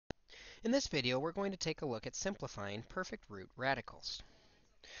In this video, we're going to take a look at simplifying perfect root radicals.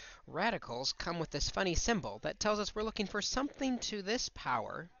 Radicals come with this funny symbol that tells us we're looking for something to this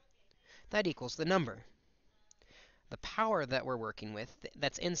power that equals the number. The power that we're working with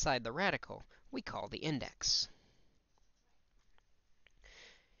that's inside the radical, we call the index.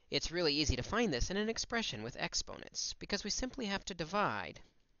 It's really easy to find this in an expression with exponents, because we simply have to divide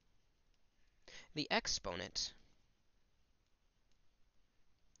the exponent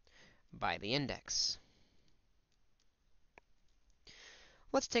by the index.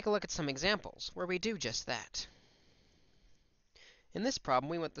 Let's take a look at some examples where we do just that. In this problem,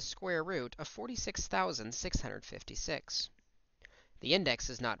 we want the square root of 46,656. The index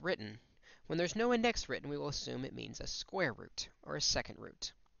is not written. When there's no index written, we will assume it means a square root, or a second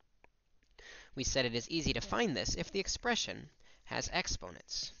root. We said it is easy to find this if the expression has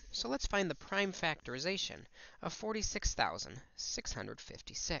exponents. So let's find the prime factorization of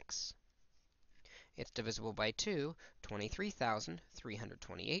 46,656. It's divisible by 2,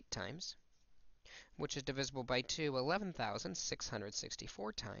 23,328 times, which is divisible by 2,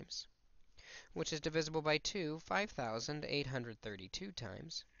 11,664 times, which is divisible by 2, 5,832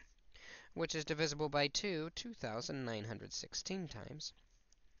 times, which is divisible by 2, 2,916 times,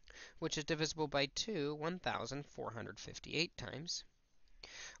 which is divisible by 2, 1,458 times,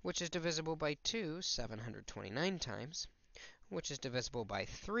 which is divisible by 2, 729 times, which is divisible by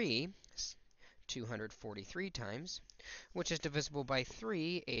 3, 243 times, which is divisible by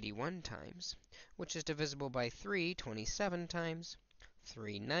 3, 81 times, which is divisible by 3, 27 times,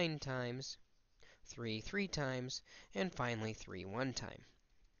 3, 9 times, 3, 3 times, and finally 3, 1 time.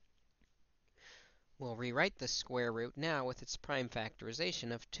 We'll rewrite the square root now with its prime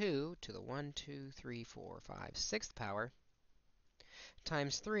factorization of 2 to the 1, 2, 3, 4, 5, 6th power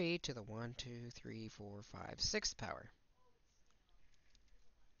times 3 to the 1, 2, 3, 4, 5, 6th power.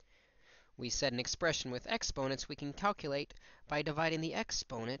 We said an expression with exponents we can calculate by dividing the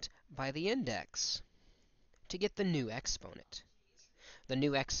exponent by the index to get the new exponent. The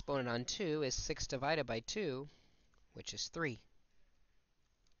new exponent on 2 is 6 divided by 2, which is 3.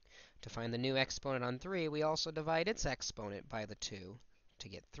 To find the new exponent on 3, we also divide its exponent by the 2 to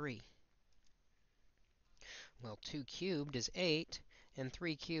get 3. Well, 2 cubed is 8, and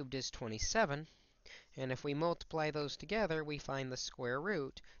 3 cubed is 27. And if we multiply those together, we find the square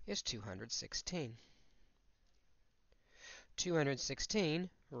root is 216. 216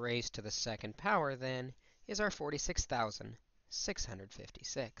 raised to the second power, then, is our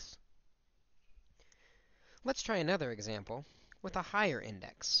 46,656. Let's try another example with a higher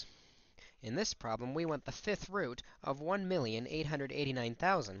index. In this problem, we want the fifth root of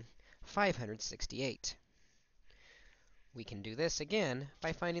 1,889,568. We can do this again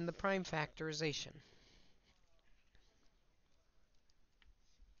by finding the prime factorization.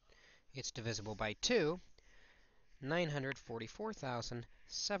 It's divisible by 2,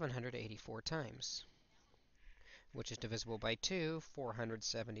 944,784 times, which is divisible by 2,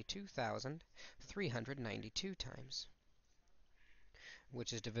 472,392 times,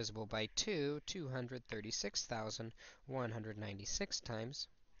 which is divisible by 2, 236,196 times,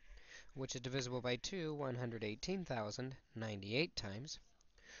 which is divisible by 2, 118,098 times,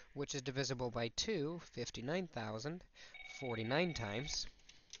 which is divisible by 2, 59,049 times,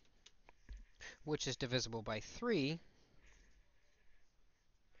 which is divisible by 3,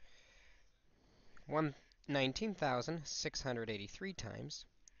 19,683 times,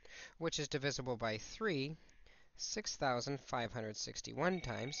 which is divisible by 3, 6,561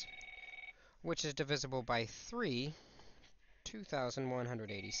 times, which is divisible by 3,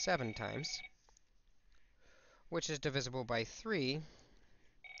 2,187 times, which is divisible by 3,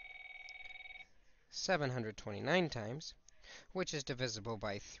 729 times, which is divisible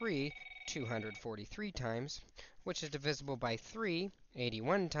by 3, 243 times, which is divisible by 3,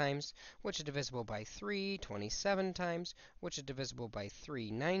 81 times, which is divisible by 3, 27 times, which is divisible by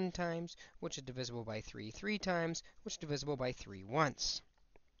 3, 9 times, which is divisible by 3, 3 times, which is divisible by 3 once.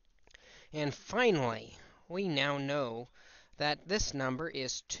 And finally, we now know that this number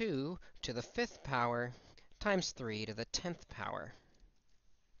is 2 to the 5th power times 3 to the 10th power.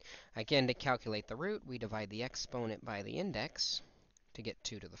 Again, to calculate the root, we divide the exponent by the index to get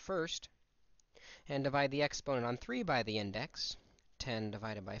 2 to the 1st, and divide the exponent on 3 by the index. 10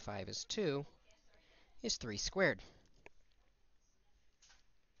 divided by 5 is 2, is 3 squared.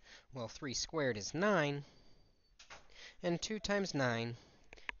 Well, 3 squared is 9, and 2 times 9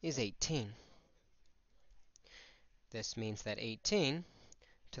 is 18. This means that 18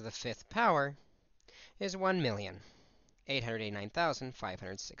 to the 5th power is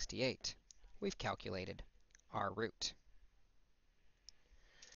 1,889,568. We've calculated our root.